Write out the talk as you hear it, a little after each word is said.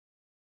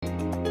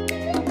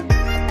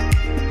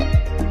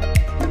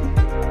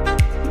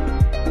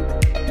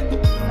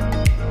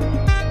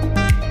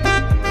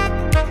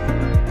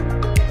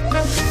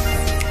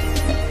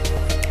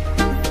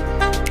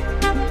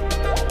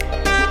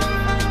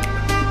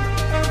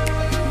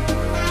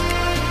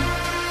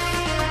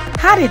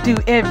Howdy do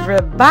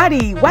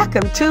everybody.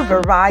 Welcome to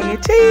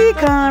Variety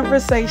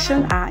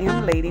Conversation. I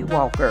am Lady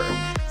Walker.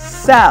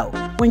 So,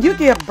 when you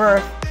give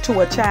birth to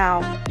a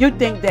child, you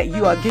think that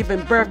you are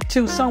giving birth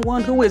to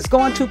someone who is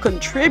going to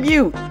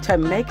contribute to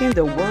making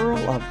the world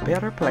a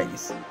better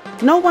place.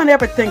 No one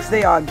ever thinks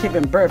they are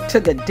giving birth to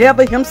the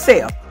devil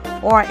himself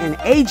or an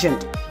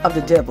agent of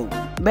the devil,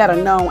 better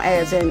known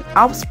as an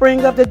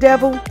offspring of the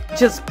devil,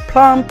 just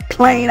plumb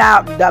plain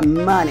out the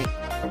money.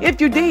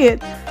 If you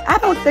did, I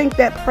don't think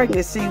that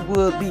pregnancy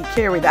would be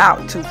carried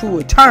out to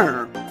full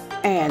term.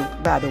 And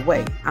by the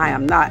way, I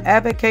am not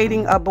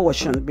advocating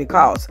abortion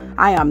because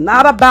I am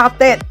not about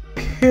that,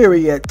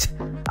 period.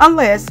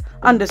 Unless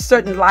under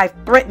certain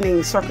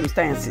life-threatening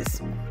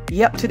circumstances.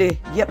 Yep to the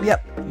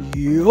yep.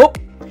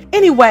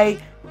 Anyway,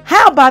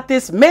 how about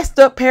this messed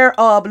up pair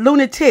of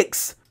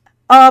lunatics?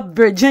 A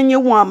Virginia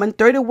woman,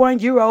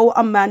 31-year-old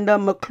Amanda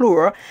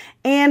McClure,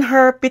 and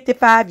her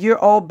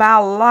 55-year-old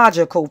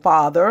biological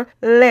father,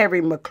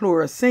 Larry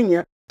McClure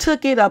Sr.,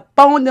 took it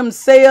upon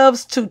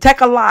themselves to take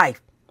a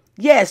life.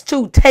 Yes,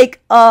 to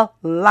take a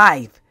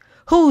life.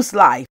 Whose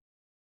life?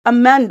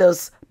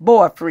 Amanda's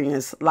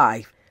boyfriend's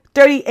life.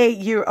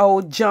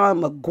 38-year-old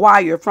John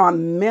McGuire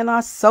from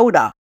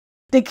Minnesota.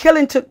 The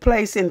killing took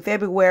place in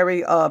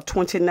February of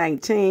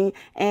 2019,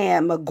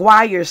 and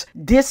McGuire's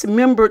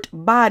dismembered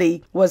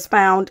body was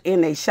found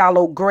in a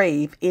shallow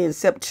grave in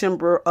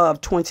September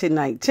of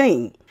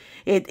 2019.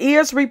 It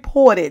is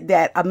reported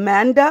that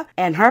Amanda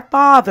and her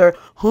father,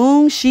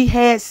 whom she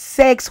had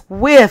sex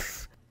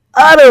with,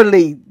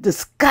 utterly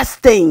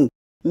disgusting,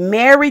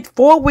 married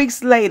 4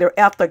 weeks later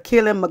after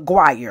killing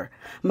McGuire.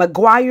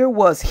 McGuire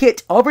was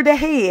hit over the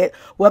head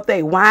with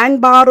a wine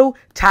bottle,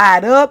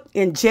 tied up,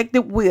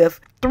 injected with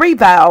 3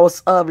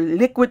 vials of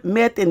liquid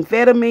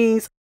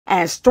methamphetamines,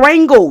 and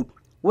strangled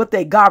with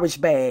a garbage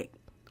bag.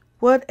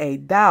 What a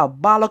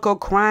diabolical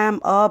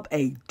crime of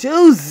a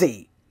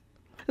doozy.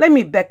 Let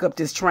me back up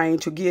this train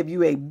to give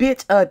you a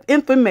bit of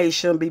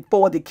information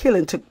before the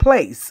killing took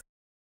place.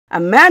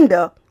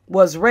 Amanda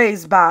was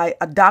raised by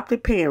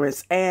adopted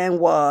parents and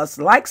was,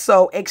 like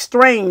so,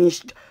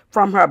 estranged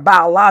from her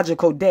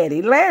biological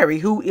daddy, Larry,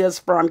 who is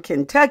from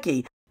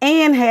Kentucky,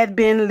 and had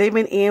been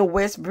living in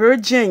West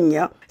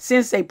Virginia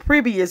since a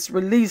previous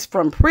release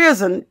from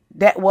prison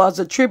that was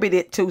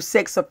attributed to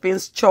sex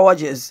offense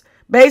charges.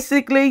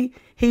 Basically,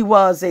 he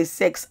was a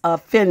sex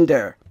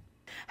offender.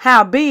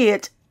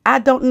 Howbeit, I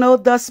don't know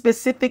the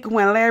specific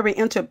when Larry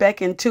entered back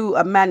into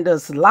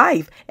Amanda's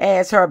life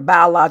as her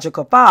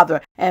biological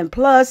father, and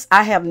plus,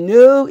 I have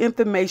no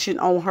information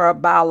on her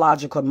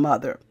biological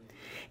mother.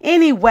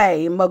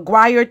 Anyway,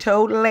 McGuire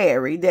told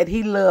Larry that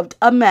he loved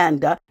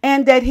Amanda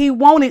and that he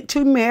wanted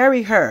to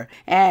marry her.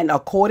 And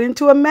according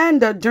to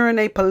Amanda, during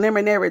a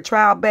preliminary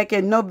trial back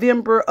in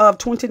November of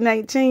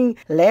 2019,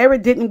 Larry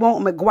didn't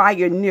want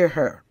McGuire near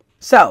her.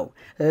 So,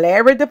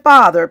 Larry the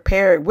father,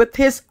 paired with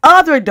his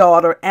other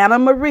daughter, Anna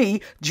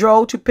Marie,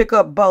 drove to pick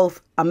up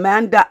both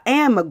Amanda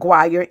and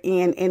McGuire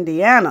in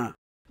Indiana.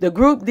 The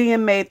group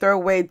then made their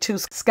way to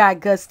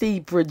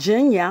Scottsdale,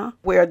 Virginia,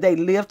 where they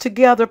lived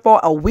together for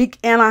a week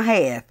and a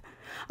half.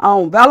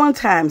 On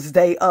Valentine's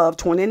Day of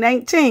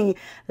 2019,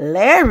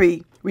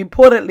 Larry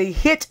reportedly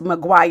hit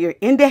McGuire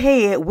in the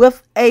head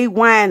with a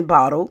wine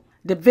bottle.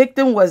 The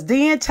victim was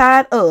then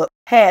tied up,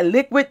 had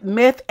liquid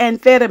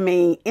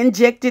methamphetamine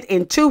injected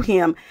into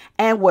him,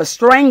 and was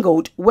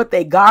strangled with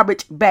a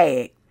garbage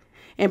bag.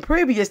 In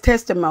previous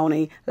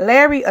testimony,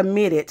 Larry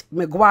admitted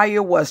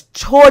McGuire was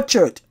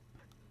tortured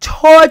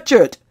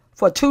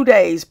for 2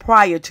 days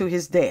prior to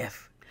his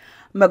death.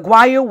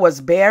 McGuire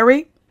was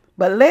buried,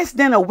 but less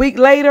than a week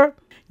later,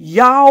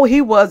 he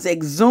was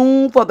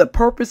exhumed for the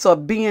purpose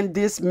of being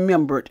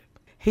dismembered.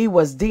 He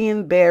was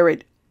then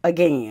buried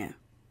again.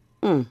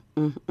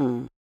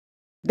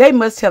 They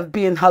must have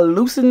been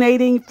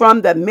hallucinating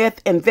from the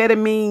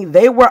methamphetamine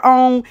they were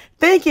on,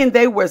 thinking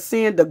they were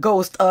seeing the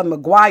ghost of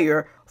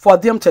McGuire, for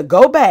them to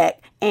go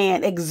back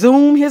and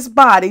exhume his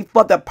body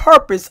for the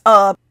purpose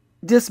of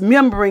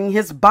dismembering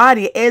his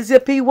body as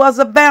if he was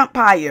a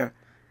vampire.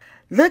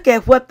 Look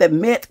at what the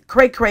meth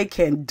cray-cray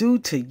can do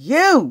to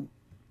you.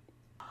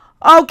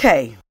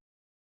 Okay.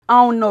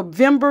 On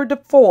November the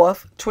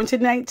 4th,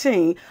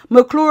 2019,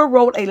 McClure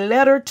wrote a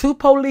letter to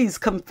police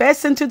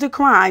confessing to the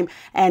crime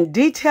and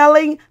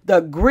detailing the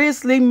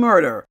grisly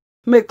murder.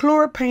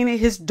 McClure painted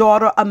his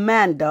daughter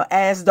Amanda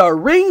as the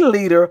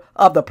ringleader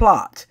of the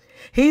plot.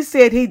 He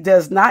said he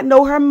does not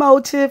know her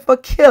motive for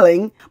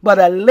killing, but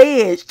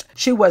alleged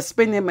she was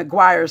spending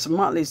McGuire's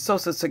monthly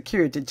Social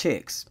Security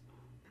checks.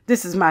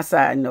 This is my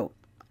side note.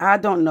 I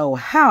don't know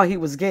how he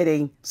was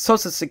getting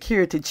Social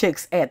Security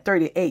checks at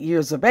 38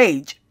 years of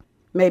age.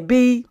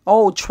 Maybe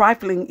old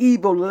trifling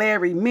evil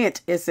Larry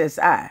meant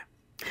SSI.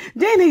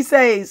 Then he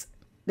says,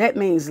 that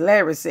means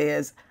Larry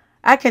says,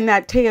 I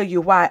cannot tell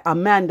you why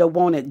Amanda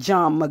wanted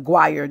John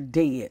McGuire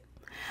dead.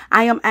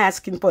 I am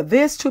asking for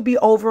this to be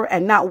over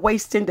and not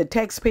wasting the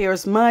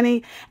taxpayers'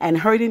 money and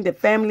hurting the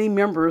family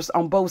members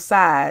on both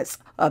sides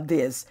of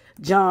this,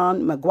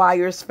 John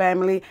McGuire's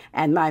family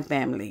and my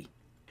family.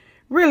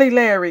 Really,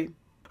 Larry?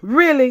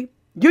 Really?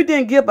 You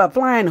didn't give a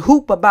flying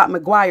hoop about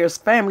McGuire's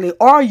family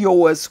or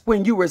yours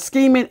when you were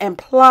scheming and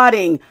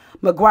plotting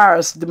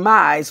McGuire's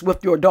demise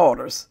with your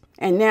daughters.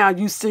 And now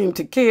you seem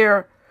to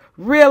care.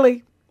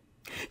 Really?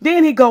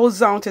 Then he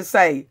goes on to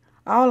say,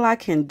 all I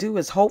can do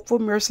is hope for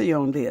mercy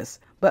on this.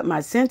 But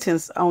my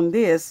sentence on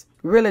this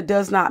really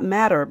does not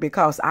matter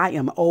because I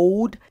am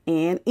old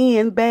and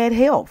in bad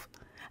health.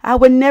 I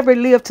would never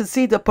live to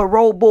see the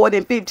parole board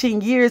in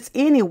 15 years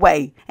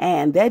anyway,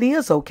 and that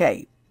is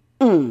okay.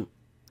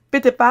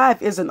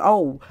 55 isn't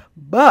old,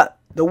 but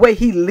the way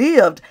he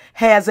lived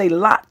has a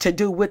lot to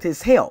do with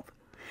his health.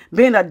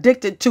 Being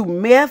addicted to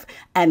meth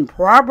and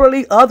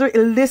probably other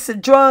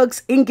illicit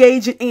drugs,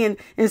 engaging in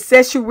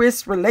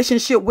incestuous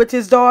relationship with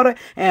his daughter,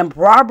 and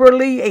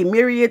probably a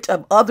myriad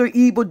of other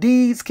evil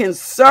deeds can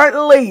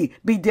certainly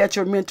be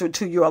detrimental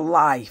to your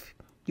life.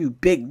 You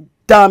big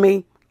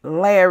dummy,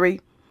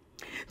 Larry.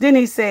 Then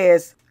he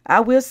says, I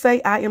will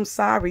say I am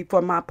sorry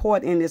for my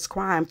part in this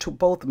crime to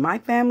both my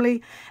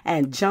family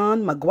and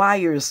John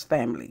McGuire's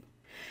family.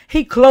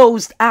 He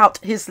closed out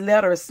his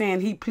letter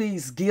saying he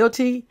pleads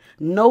guilty,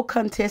 no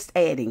contest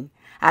adding,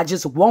 I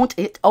just want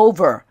it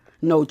over.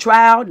 No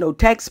trial, no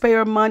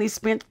taxpayer money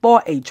spent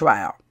for a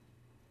trial.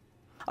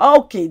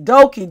 Okie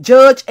dokie,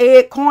 Judge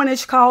Ed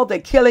Cornish called the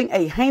killing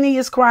a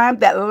heinous crime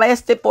that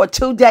lasted for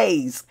 2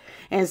 days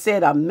and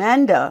said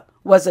Amanda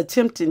was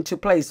attempting to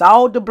place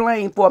all the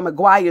blame for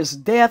McGuire's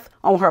death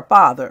on her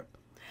father.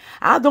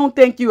 I don't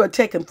think you are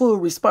taking full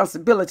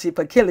responsibility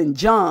for killing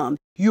John.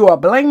 You are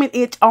blaming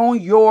it on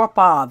your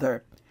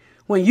father.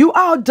 When you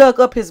all dug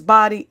up his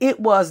body, it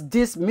was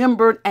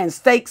dismembered and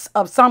stakes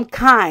of some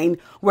kind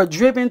were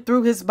driven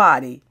through his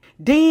body.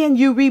 Then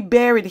you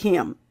reburied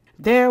him.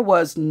 There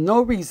was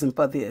no reason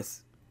for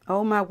this.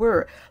 Oh my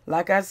word.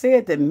 Like I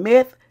said, the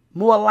meth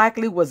more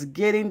likely was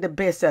getting the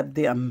best of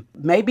them.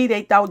 Maybe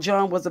they thought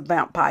John was a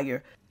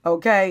vampire,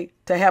 okay,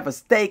 to have a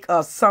stake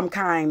of some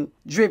kind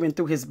driven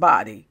through his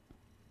body.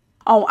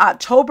 On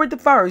October the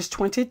 1st,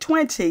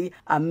 2020,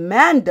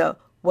 Amanda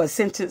was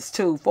sentenced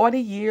to 40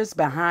 years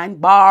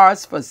behind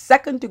bars for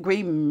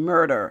second-degree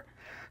murder.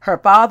 Her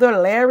father,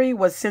 Larry,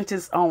 was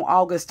sentenced on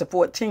August the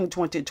 14th,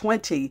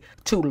 2020,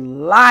 to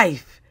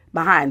life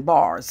behind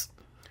bars.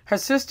 Her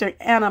sister,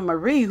 Anna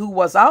Marie, who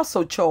was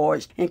also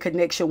charged in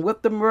connection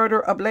with the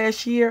murder of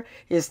last year,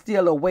 is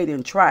still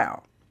awaiting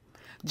trial.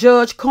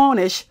 Judge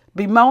Cornish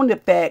bemoaned the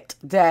fact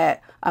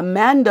that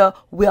Amanda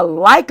will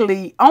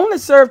likely only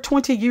serve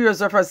 20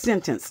 years of her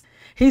sentence.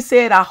 He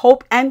said, I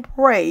hope and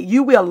pray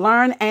you will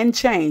learn and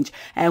change.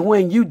 And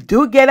when you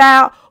do get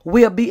out,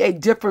 will be a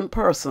different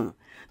person.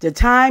 The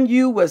time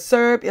you will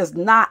serve is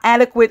not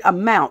adequate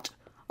amount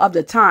of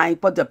the time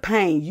for the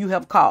pain you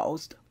have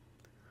caused.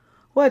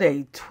 What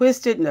a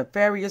twisted,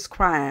 nefarious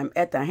crime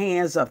at the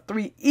hands of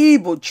 3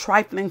 evil,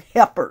 trifling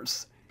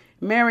heifers.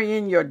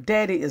 Marrying your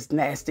daddy is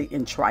nasty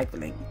and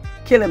trifling.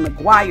 Killing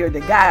McGuire,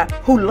 the guy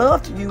who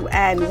loved you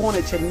and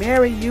wanted to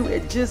marry you,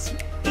 is just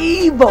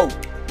evil.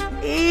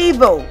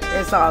 Evil.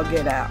 That's all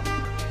get out.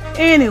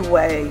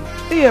 Anyway,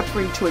 feel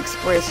free to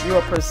express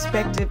your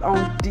perspective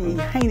on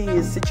the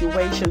heinous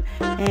situation.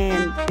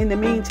 And in the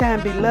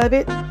meantime,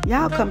 beloved,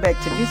 y'all come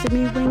back to visit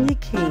me when you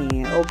can.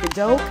 Okie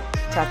doke.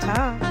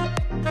 Ta-ta.